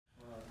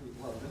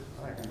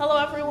Hello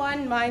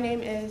everyone, my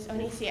name is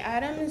Onecia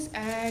Adams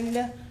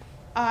and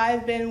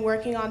I've been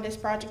working on this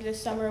project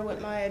this summer with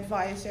my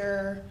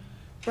advisor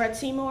Brett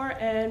Seymour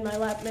and my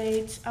lab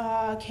mates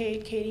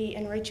Kate, Katie,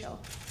 and Rachel.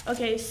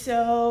 Okay,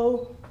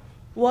 so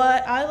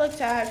what I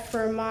looked at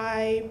for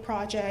my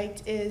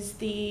project is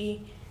the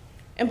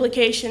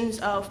implications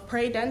of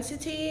prey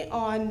density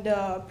on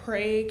the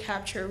prey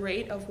capture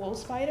rate of wolf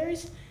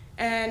spiders,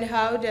 and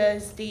how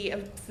does the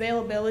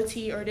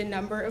availability or the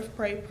number of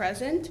prey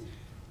present,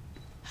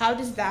 how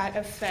does that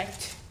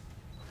affect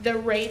the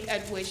rate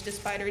at which the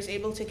spider is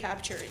able to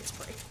capture its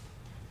prey.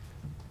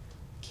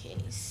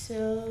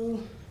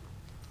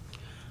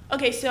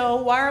 Okay, so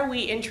why are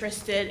we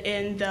interested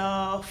in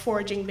the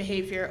foraging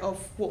behavior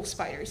of wolf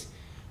spiders?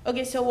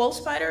 Okay, so wolf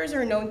spiders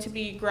are known to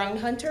be ground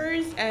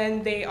hunters,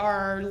 and they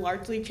are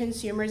largely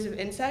consumers of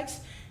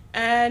insects.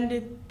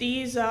 And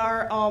these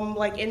are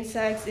like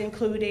insects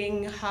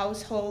including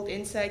household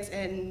insects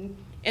and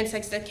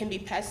insects that can be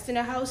pests in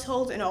a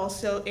household and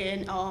also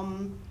in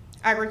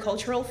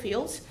agricultural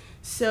fields.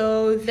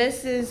 So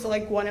this is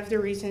like one of the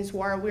reasons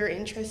why we're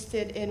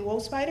interested in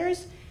wolf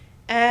spiders.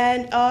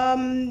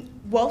 And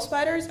wolf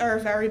spiders are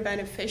very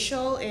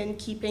beneficial in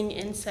keeping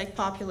insect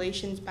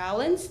populations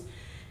balanced.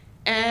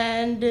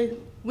 And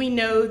we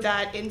know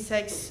that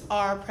insects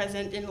are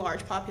present in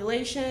large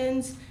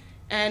populations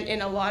and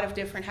in a lot of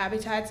different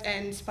habitats,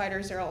 and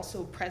spiders are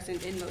also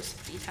present in most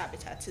of these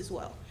habitats as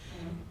well.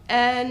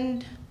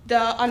 And the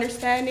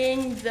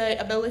understanding the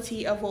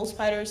ability of wolf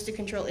spiders to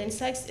control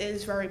insects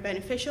is very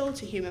beneficial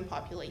to human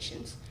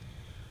populations.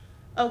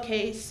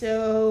 Okay,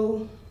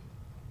 so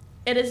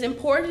it is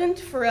important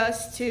for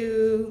us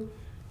to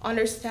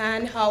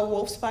understand how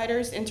wolf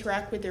spiders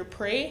interact with their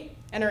prey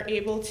and are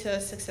able to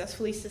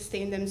successfully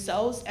sustain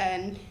themselves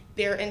and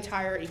their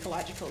entire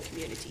ecological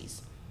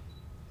communities.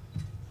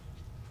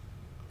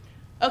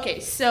 Okay,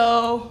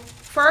 so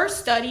for our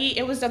study,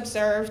 it was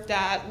observed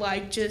that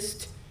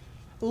just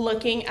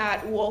looking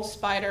at wolf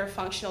spider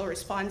functional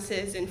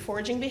responses and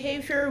foraging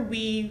behavior,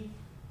 we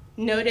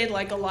noted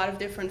a lot of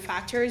different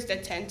factors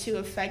that tend to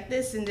affect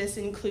this, and this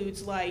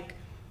includes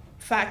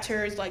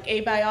factors like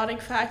abiotic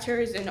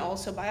factors and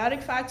also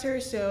biotic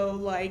factors. So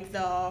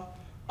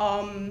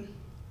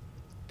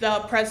the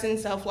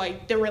presence of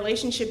the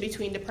relationship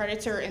between the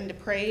predator and the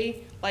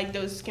prey,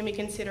 those can be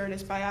considered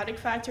as biotic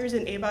factors,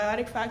 and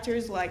abiotic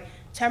factors like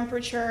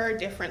temperature,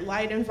 different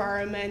light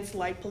environments,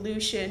 light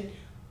pollution,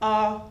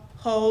 a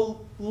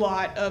whole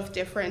lot of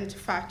different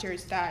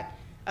factors that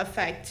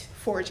affect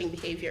foraging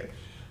behavior.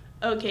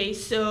 Okay,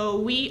 so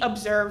we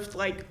observed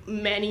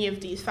many of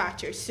these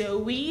factors. So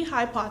we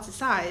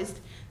hypothesized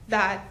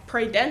that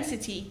prey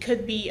density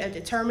could be a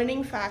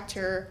determining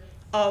factor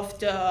of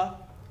the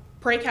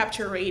prey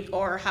capture rate,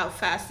 or how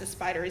fast the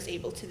spider is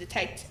able to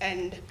detect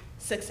and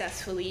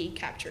successfully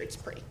capture its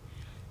prey.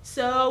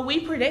 So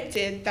we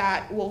predicted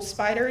that wolf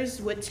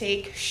spiders would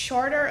take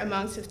shorter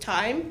amounts of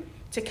time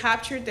to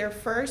capture their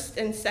first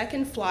and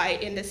second fly.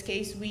 In this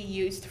case, we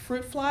used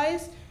fruit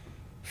flies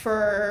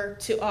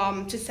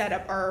to set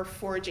up our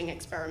foraging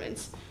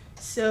experiments.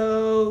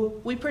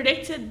 So we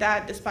predicted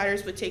that the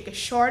spiders would take would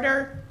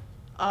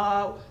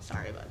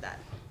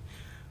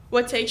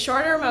take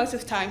shorter amounts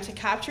of time to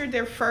capture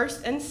their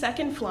first and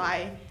second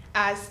fly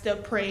as the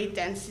prey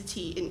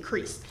density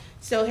increased.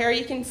 So here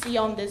you can see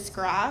on this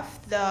graph,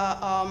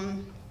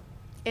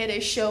 it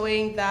is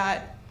showing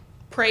that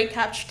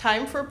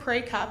time for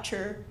prey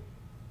capture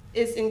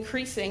is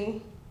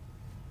increasing.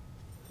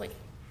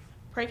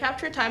 Prey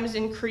capture time is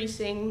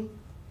increasing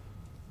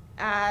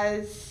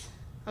as,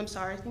 I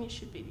think it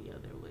should be the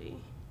other way.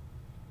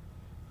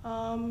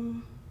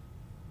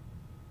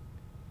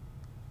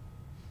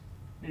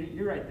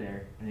 You're right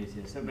there,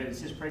 Onecia. So, but it's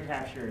just prey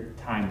capture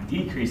time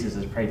decreases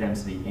as prey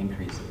density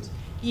increases.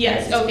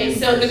 Yes, okay,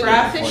 so the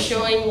graph is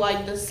showing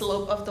the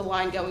slope of the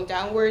line going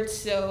downwards.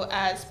 So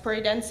as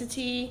prey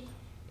density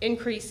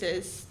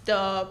increases,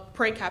 the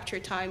prey capture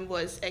time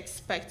was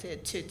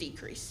expected to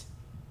decrease.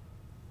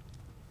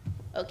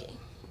 Okay,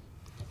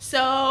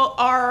 so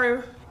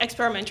our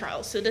experiment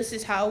trials. So this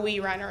is how we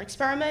ran our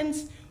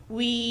experiments.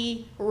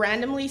 We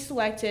randomly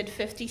selected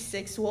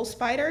 56 wolf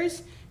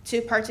spiders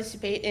to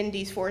participate in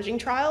these foraging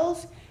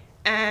trials.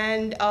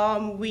 And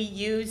we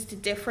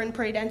used different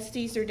prey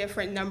densities or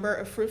different number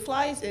of fruit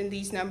flies, and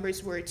these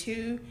numbers were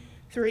 2,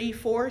 3,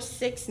 4,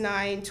 6,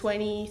 9,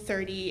 20,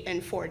 30,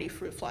 and 40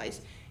 fruit flies.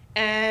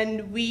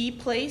 And we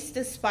placed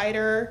the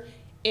spider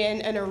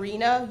in an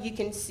arena. You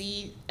can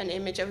see an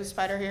image of a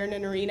spider here in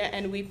an arena,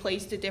 and we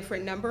placed a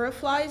different number of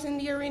flies in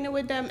the arena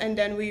with them, and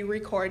then we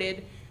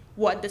recorded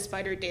what the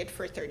spider did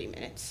for 30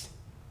 minutes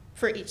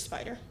for each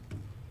spider.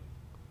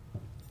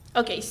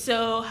 Okay,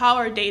 so how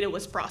our data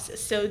was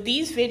processed. So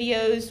these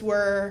videos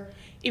were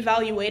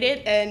evaluated,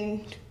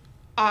 and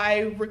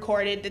I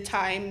recorded the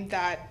time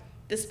that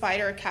the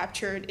spider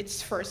captured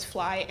its first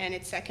fly and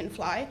its second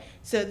fly.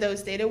 So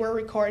those data were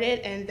recorded,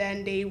 and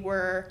then they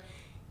were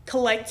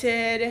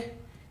collected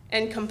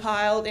and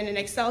compiled in an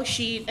Excel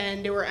sheet,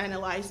 and they were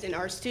analyzed in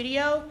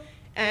RStudio.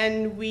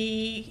 And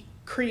we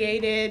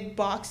created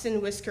box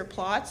and whisker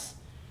plots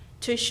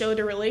to show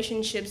the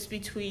relationships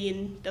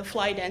between the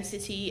fly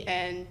density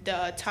and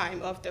the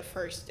time of the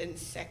first and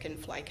second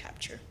fly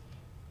capture.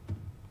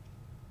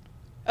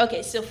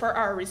 Okay, so for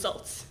our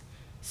results.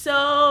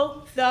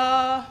 So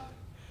the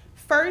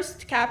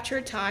first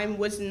capture time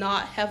was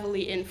not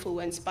heavily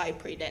influenced by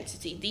prey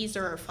density. These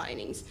are our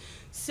findings.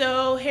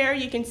 So here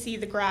you can see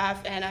the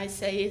graph, and I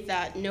say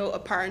that no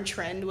apparent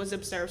trend was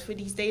observed for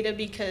these data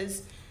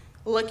because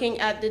looking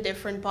at the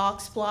different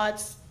box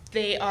plots,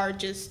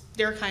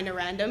 they're kind of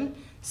random.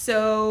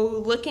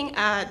 So looking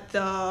at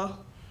the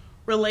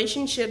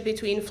relationship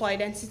between fly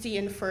density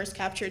and first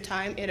capture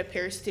time, it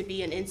appears to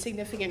be an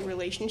insignificant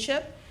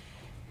relationship.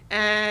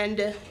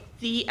 And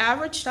the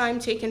average time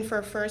taken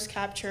for first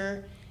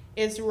capture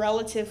is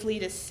relatively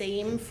the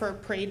same for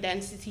prey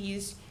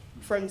densities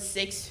from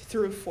 6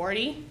 through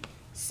 40.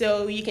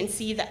 So you can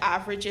see the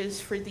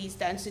averages for these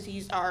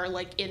densities are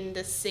like in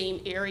the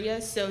same area,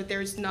 so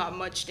there's not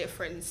much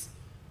difference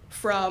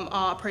from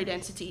prey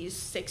densities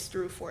 6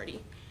 through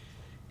 40.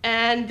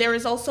 And there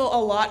is also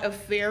a lot of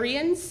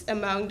variance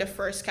among the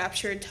first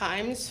captured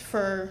times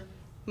for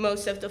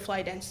most of the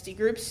fly density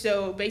groups.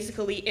 So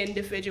basically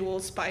individual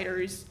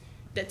spiders,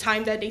 the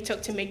time that they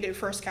took to make their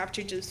first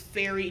capture just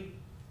varied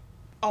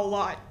a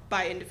lot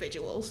by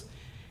individuals.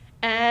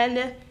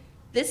 And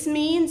this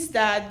means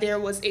that there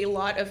was a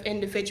lot of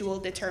individual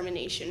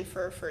determination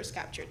for first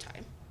capture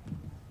time.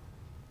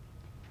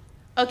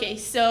 Okay,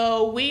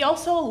 so we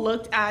also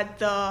looked at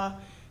the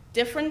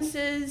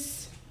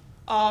differences,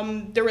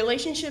 the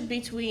relationship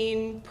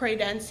between prey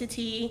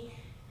density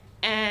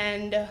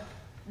and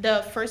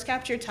the first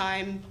capture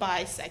time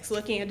by sex,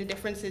 looking at the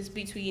differences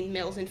between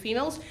males and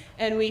females,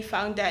 and we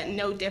found that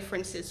no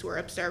differences were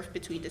observed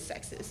between the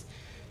sexes.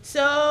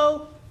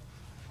 So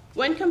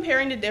when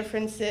comparing the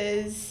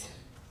differences,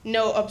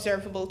 no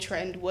observable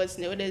trend was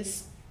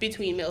noticed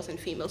between males and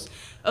females.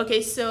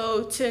 Okay,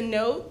 so to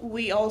note,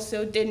 we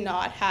also did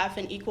not have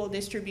an equal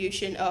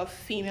distribution of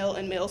female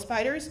and male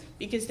spiders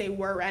because they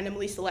were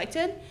randomly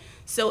selected.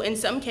 So in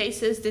some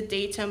cases, the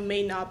data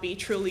may not be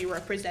truly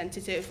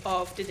representative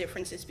of the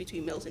differences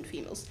between males and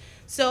females.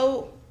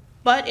 So,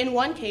 but in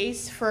one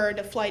case, for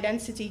the fly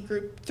density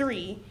group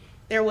 3,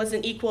 there was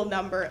an equal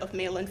number of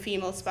male and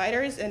female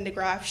spiders, and the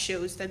graph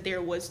shows that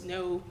there was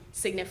no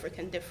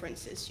significant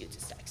differences due to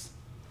sex.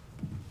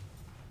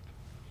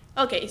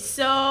 Okay,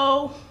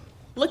 so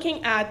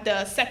looking at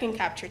the second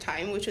capture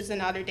time, which was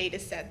another data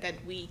set that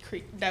we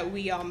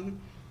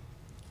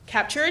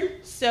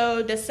captured.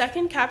 So the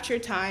second capture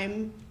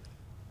time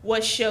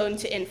was shown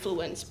to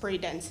influence prey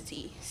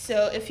density.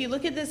 So if you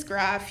look at this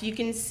graph, you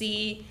can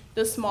see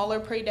the smaller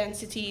prey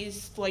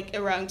densities, like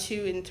around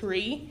 2 and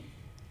 3.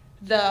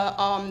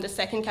 The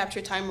second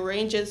capture time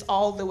ranges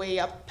all the way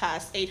up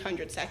past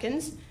 800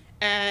 seconds.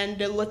 And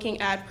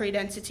looking at prey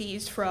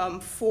densities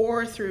from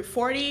 4 through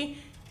 40,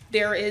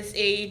 there is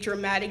a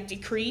dramatic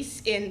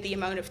decrease in the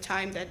amount of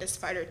time that the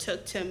spider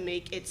took to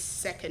make its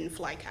second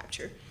fly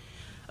capture.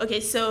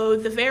 Okay, so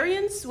the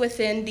variance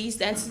within these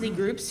density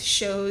groups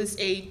shows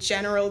a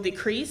general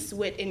decrease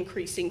with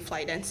increasing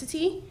fly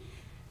density.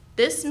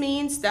 This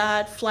means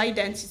that fly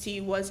density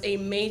was a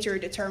major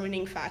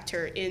determining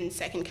factor in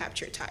second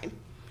capture time.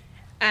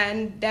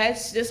 And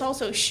this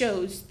also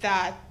shows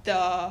that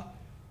the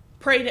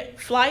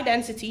fly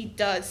density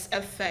does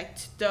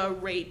affect the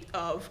rate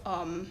of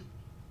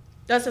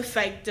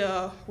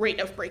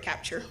prey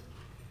capture.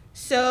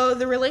 So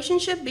the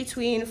relationship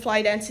between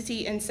fly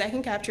density and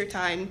second capture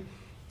time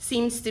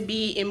seems to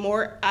be a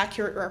more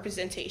accurate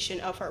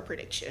representation of our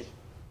prediction.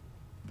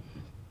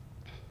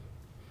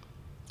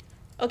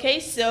 Okay,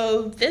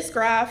 so this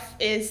graph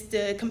is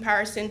the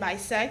comparison by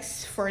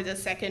sex for the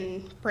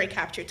second prey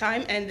capture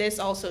time, and this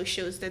also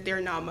shows that there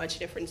are not much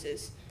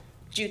differences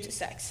due to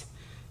sex.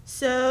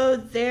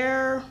 So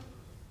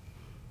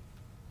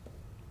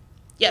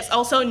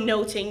also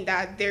noting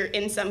that there,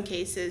 in some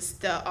cases,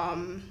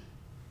 the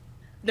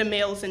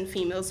males and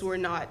females were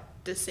not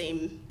the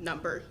same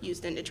number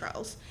used in the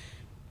trials.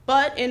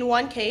 But in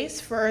one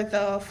case, for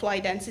the fly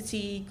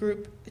density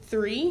group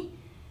 3,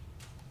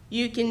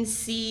 you can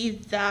see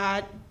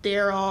that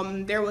there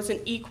was an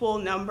equal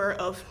number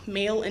of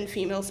male and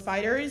female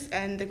spiders,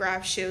 and the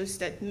graph shows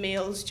that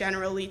males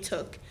generally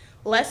took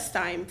less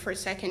time for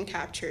second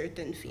capture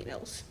than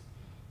females.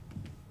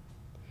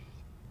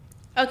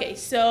 Okay,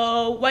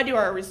 so what do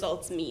our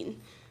results mean?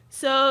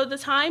 So the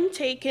time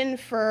taken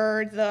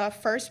for the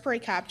first prey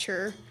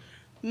capture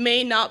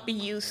may not be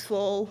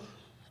useful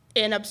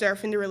in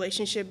observing the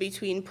relationship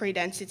between prey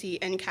density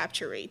and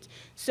capture rate.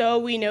 So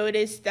we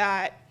noticed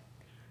that,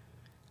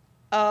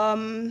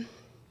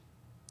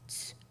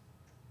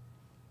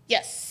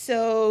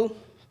 so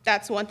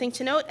that's one thing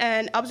to note.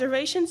 And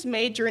observations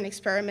made during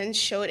experiments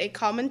showed a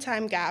common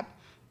time gap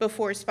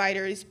before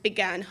spiders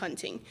began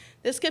hunting.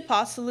 This could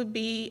possibly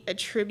be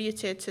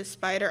attributed to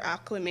spider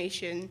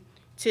acclimation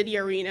to the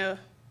arena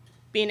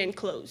being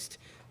enclosed.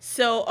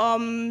 So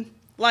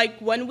like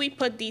when we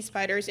put these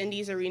spiders in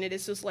these arenas,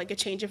 this was like a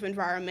change of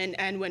environment,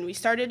 and when we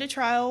started the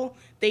trial,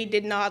 they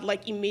did not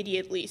like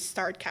immediately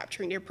start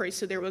capturing their prey,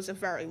 so there was a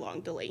very long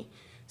delay.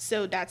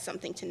 So that's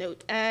something to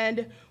note.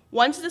 And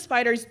once the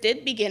spiders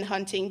did begin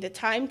hunting, the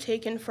time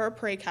taken for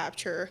prey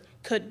capture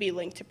could be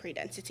linked to prey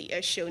density,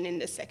 as shown in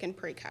the second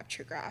prey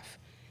capture graph.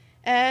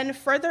 And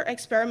further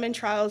experiment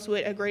trials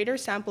with a greater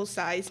sample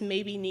size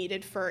may be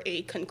needed for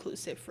a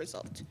conclusive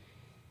result.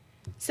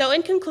 So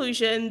in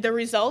conclusion, the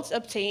results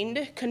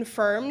obtained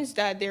confirms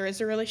that there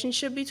is a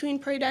relationship between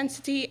prey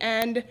density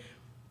and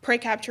prey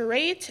capture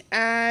rate,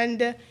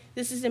 and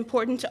this is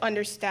important to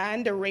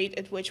understand the rate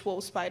at which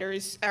wolf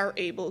spiders are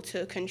able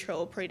to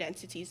control prey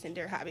densities in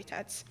their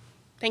habitats.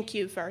 Thank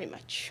you very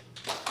much.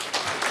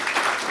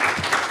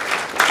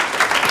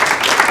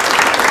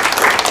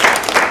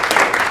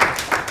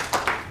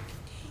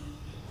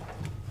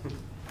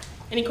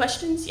 Any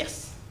questions?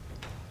 Yes.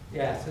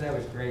 Yeah, so that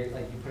was great.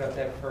 Like you put up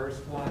that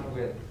first one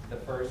with the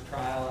first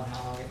trial and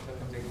how long it took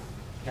them to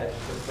catch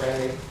the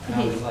prey. And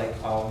I was like,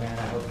 oh man,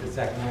 I hope the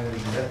second one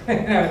is good.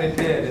 And it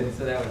did. And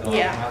so that was awesome.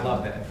 Yeah. I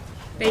love that.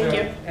 Thank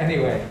you.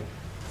 Anyway,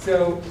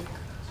 so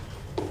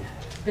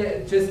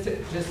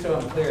just so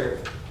I'm clear,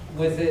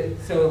 was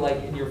it, so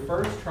like in your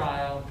first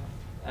trial,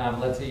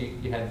 let's say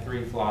you had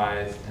 3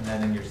 flies, and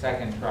then in your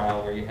second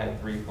trial where you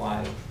had 3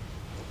 flies,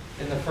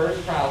 in the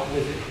first trial,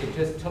 was it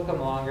just took them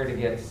longer to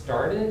get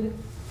started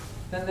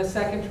than the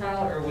second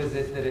trial, or was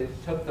it that it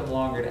took them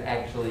longer to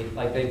actually,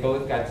 like they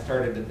both got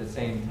started at the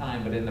same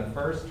time, but in the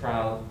first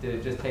trial, did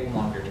it just take them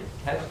longer to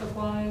catch the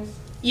flies?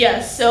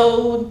 Yes,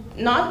 so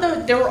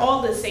they were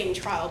all the same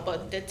trial,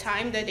 but the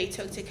time that they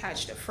took to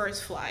catch the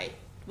first fly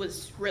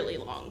was really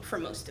long for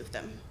most of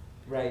them.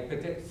 Right,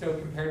 but so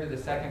compared to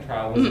the second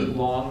trial, was it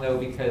long though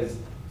because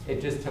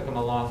it just took them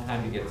a long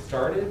time to get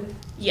started?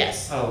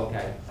 Yes. Oh,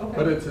 okay.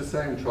 But it's the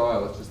same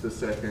trial, it's just the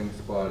second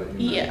spider,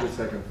 Yeah. the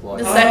second flight.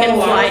 The second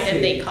I flight that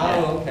see. they caught.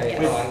 Oh, okay.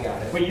 Yes. Oh, I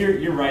got it. But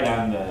you're right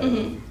on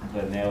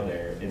the nail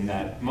there, in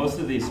that most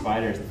of these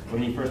spiders,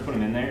 when you first put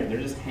them in there,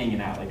 they're just hanging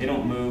out. Like they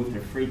don't move,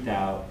 they're freaked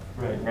out,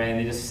 right? And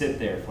they just sit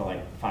there for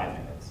like 5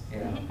 minutes.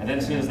 Yeah. And then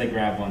as soon as they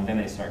grab one, then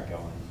they start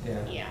going.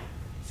 Yeah. Yeah.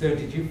 So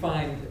did you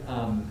find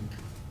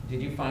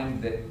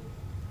that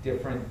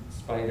different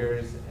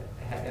spiders,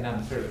 and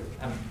I'm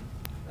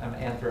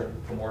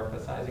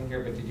anthropomorphizing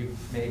here, but did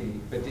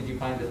you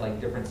find that like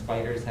different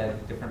spiders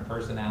had different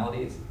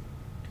personalities?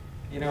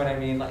 You know what I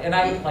mean? Like, and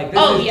I'm like,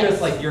 this is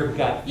just like your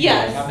gut feeling.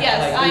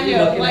 Yes, I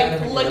know.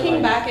 Like looking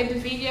like, back at the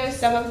video,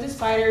 some of the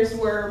spiders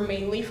were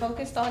mainly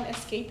focused on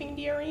escaping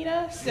the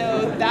arena,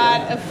 so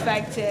that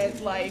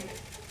affected like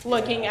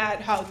looking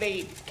at how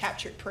they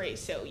captured prey.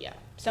 So yeah,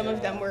 some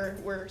of them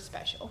were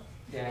special.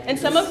 Yeah, And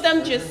some of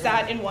them just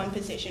sat in one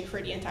position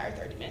for the entire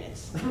 30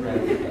 minutes. Right.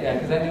 Yeah,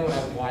 because I know when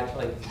I watch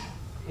like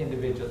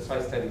individual, so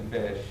I study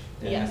fish,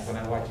 and Yes. when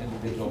I watch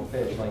individual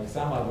fish, like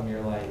some of them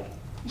you're like,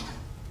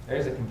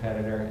 there's a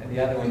competitor, and the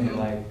other one you're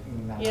like,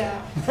 nah.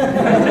 Yeah.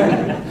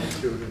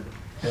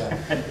 Yeah.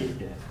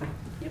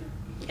 Yep.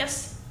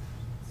 Yes.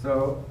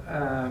 So,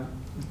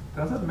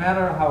 does it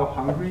matter how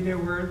hungry they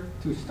were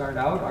to start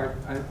out? Or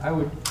I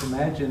would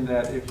imagine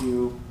that if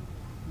you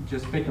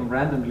just pick them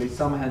randomly,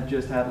 some had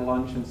just had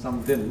lunch and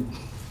some didn't,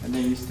 and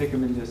then you stick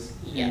them in this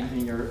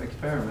in your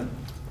experiment.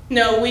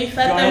 No, we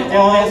fed them Don't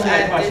all answer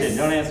that at question. this.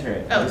 Don't answer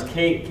it. Oh. Because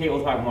Kate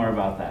will talk more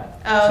about that.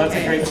 Oh, so okay.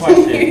 that's a great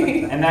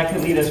question, and that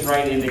could lead us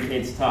right into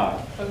Kate's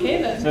talk.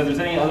 Okay then. So if there's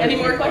any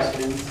more quick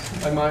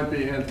questions? I might be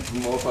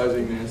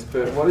anthropomorphizing this,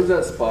 but what is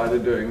that spider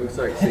doing? Looks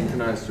like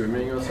synchronized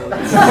swimming or something.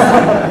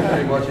 I've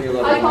been watching a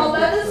lot of I call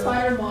that a Olympics,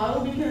 spider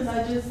model because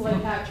I just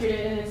like captured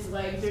it and its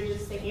legs are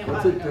just sticking out.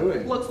 What's I don't it know.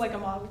 doing? Looks like a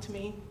model to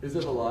me. Is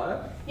it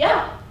alive?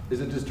 Yeah. Is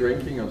it just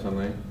drinking or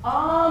something?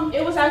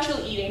 It was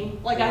actually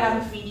eating. Like I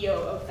have a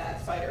video of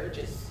that spider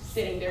just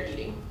sitting there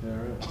eating. Yeah,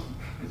 right.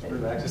 It's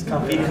relaxed. Just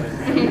come feed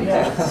it.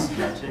 Yeah,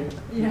 stretching.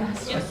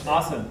 Yes.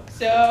 Awesome.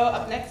 So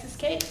up next is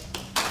Kate.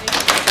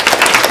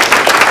 Thank you.